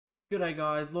G'day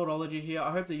guys, Lordology here.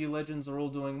 I hope that you legends are all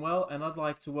doing well, and I'd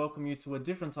like to welcome you to a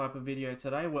different type of video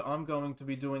today where I'm going to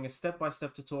be doing a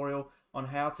step-by-step tutorial on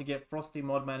how to get Frosty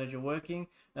Mod Manager working.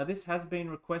 Now this has been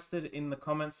requested in the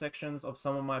comment sections of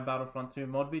some of my Battlefront 2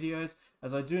 mod videos,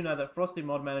 as I do know that Frosty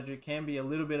Mod Manager can be a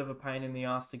little bit of a pain in the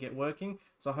ass to get working,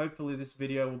 so hopefully this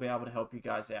video will be able to help you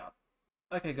guys out.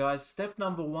 Okay guys, step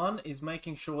number one is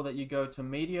making sure that you go to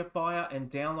Mediafire and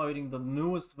downloading the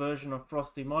newest version of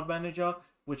Frosty Mod Manager,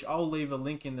 which I'll leave a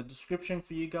link in the description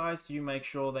for you guys, so you make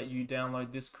sure that you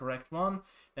download this correct one.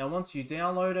 Now once you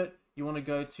download it, you want to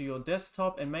go to your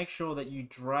desktop and make sure that you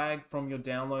drag from your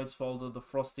downloads folder the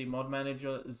Frosty Mod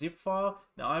Manager zip file.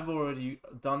 Now I've already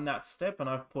done that step and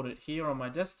I've put it here on my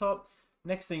desktop.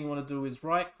 Next thing you want to do is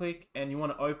right click and you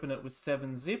want to open it with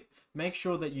 7-zip. Make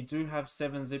sure that you do have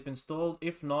 7-zip installed.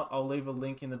 If not, I'll leave a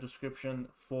link in the description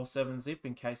for 7-zip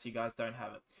in case you guys don't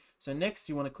have it. So next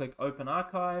you want to click Open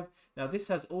Archive. Now this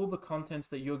has all the contents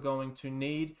that you're going to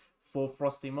need for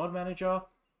Frosty Mod Manager.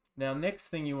 Now next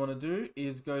thing you want to do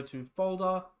is go to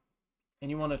Folder and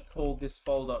you want to call this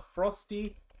folder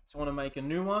Frosty. So you want to make a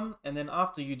new one, and then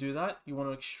after you do that, you want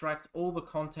to extract all the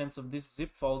contents of this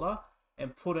zip folder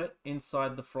and put it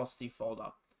inside the Frosty folder.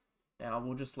 Now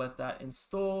we'll just let that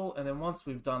install, and then once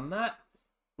we've done that,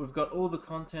 we've got all the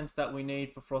contents that we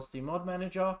need for Frosty Mod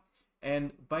Manager.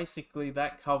 And basically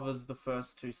that covers the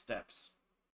first two steps.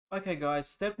 Okay guys,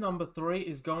 step number 3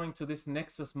 is going to this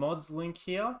Nexus Mods link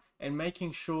here and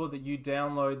making sure that you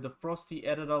download the Frosty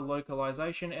Editor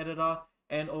Localization Editor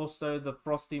and also the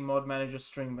Frosty Mod Manager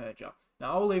String Merger.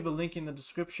 Now I'll leave a link in the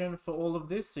description for all of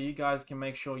this so you guys can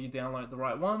make sure you download the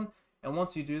right one. And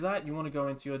once you do that, you want to go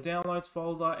into your downloads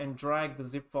folder and drag the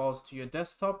zip files to your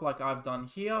desktop like I've done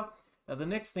here. Now the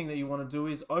next thing that you want to do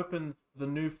is open the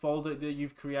new folder that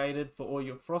you've created for all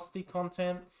your Frosty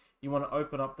content. You want to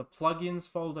open up the plugins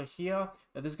folder here.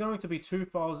 Now there's going to be 2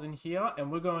 files in here, and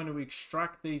we're going to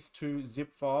extract these 2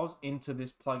 zip files into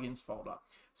this plugins folder.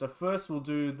 So first we'll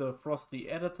do the Frosty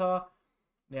editor.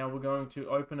 Now we're going to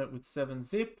open it with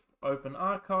 7-zip, open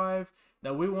archive.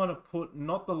 Now we want to put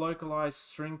not the localized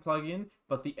string plugin,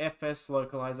 but the FS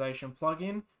localization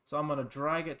plugin. So I'm going to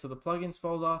drag it to the plugins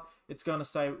folder. It's going to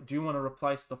say, do you want to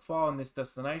replace the file in this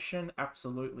destination?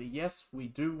 Absolutely yes, we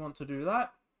do want to do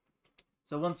that.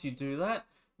 So once you do that,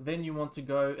 then you want to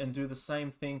go and do the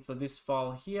same thing for this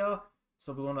file here.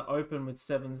 So we want to open with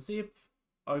 7-zip,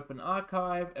 open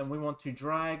archive, and we want to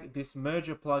drag this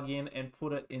merger plugin and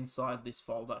put it inside this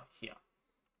folder here.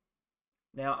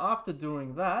 Now after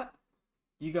doing that,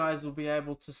 you guys will be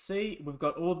able to see we've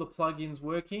got all the plugins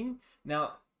working.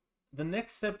 Now the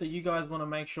next step that you guys want to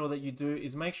make sure that you do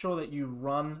is make sure that you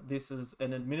run this as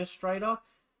an administrator.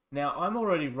 Now I'm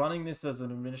already running this as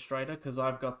an administrator because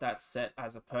I've got that set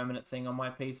as a permanent thing on my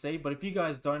PC. But if you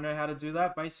guys don't know how to do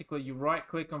that, basically you right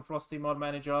click on Frosty Mod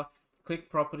Manager, click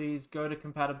Properties, go to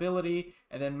Compatibility,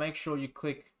 and then make sure you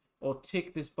click or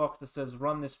tick this box that says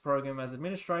Run this program as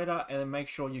administrator, and then make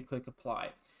sure you click Apply.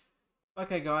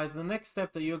 Okay guys, the next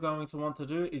step that you're going to want to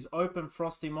do is open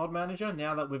Frosty Mod Manager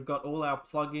now that we've got all our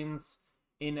plugins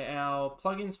in our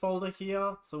plugins folder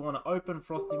here. So we want to open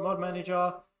Frosty Mod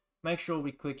Manager, make sure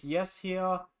we click yes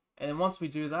here, and then once we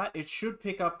do that, it should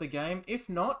pick up the game. If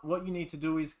not, what you need to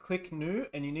do is click new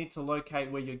and you need to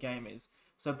locate where your game is.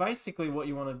 So basically what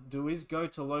you want to do is go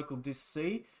to local disk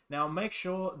C. Now make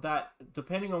sure that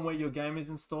depending on where your game is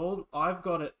installed, I've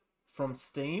got it from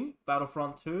Steam,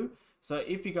 Battlefront 2. So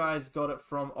if you guys got it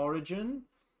from Origin,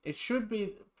 it should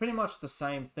be pretty much the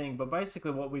same thing. But basically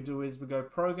what we do is we go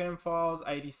Program Files,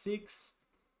 86.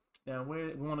 Now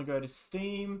we want to go to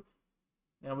Steam.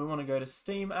 Now we want to go to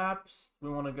Steam Apps. We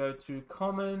want to go to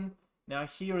Common. Now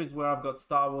here is where I've got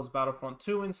Star Wars Battlefront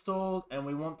 2 installed. And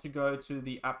we want to go to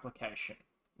the application,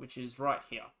 which is right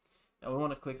here. Now we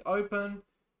want to click Open.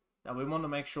 Now we want to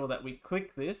make sure that we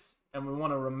click this and we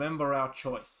want to remember our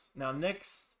choice. Now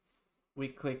next we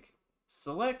click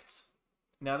Select.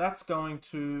 Now that's going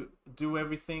to do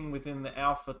everything within the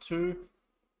Alpha 2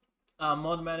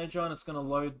 mod manager, and it's going to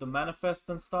load the manifest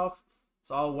and stuff.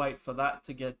 So I'll wait for that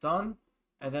to get done,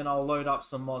 and then I'll load up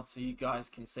some mods so you guys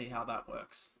can see how that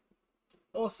works.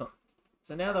 Awesome.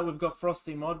 So now that we've got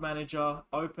Frosty Mod Manager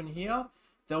open here,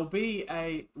 there'll be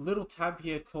a little tab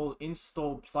here called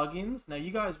Install Plugins. Now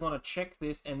you guys want to check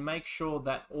this and make sure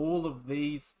that all of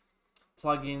these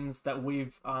plugins that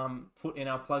we've put in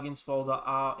our plugins folder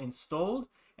are installed,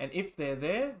 and if they're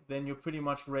there, then you're pretty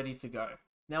much ready to go.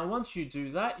 Now once you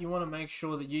do that, you want to make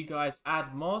sure that you guys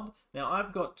add mod. Now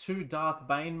I've got 2 Darth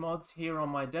Bane mods here on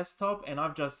my desktop, and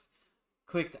I've just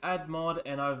clicked add mod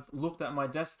and I've looked at my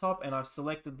desktop and I've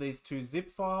selected these 2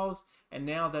 zip files, and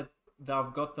now that that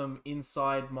I've got them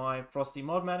inside my Frosty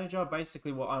Mod Manager.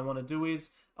 Basically what I want to do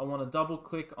is I want to double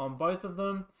click on both of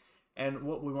them, and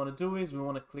what we want to do is we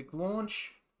want to click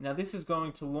launch. Now this is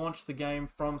going to launch the game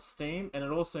from Steam, and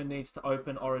it also needs to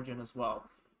open Origin as well.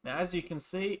 Now as you can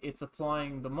see, it's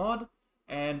applying the mod,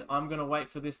 and I'm going to wait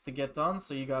for this to get done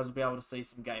so you guys will be able to see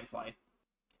some gameplay.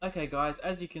 Okay guys,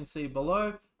 as you can see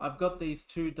below, I've got these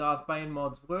two Darth Bane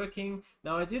mods working.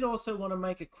 Now I did also want to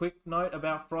make a quick note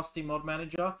about Frosty Mod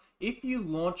Manager. If you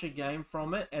launch a game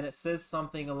from it and it says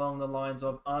something along the lines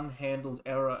of unhandled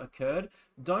error occurred,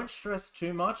 don't stress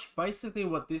too much. Basically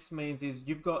what this means is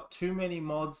you've got too many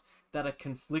mods that are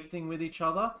conflicting with each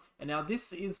other. And now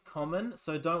this is common,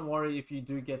 so don't worry if you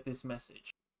do get this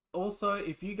message. Also,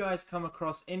 if you guys come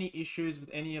across any issues with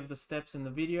any of the steps in the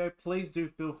video, please do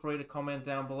feel free to comment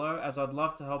down below, as I'd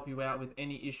love to help you out with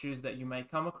any issues that you may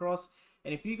come across.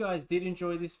 And if you guys did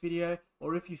enjoy this video,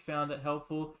 or if you found it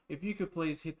helpful, if you could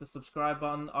please hit the subscribe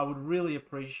button, I would really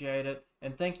appreciate it.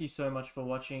 And thank you so much for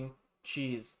watching.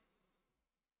 Cheers.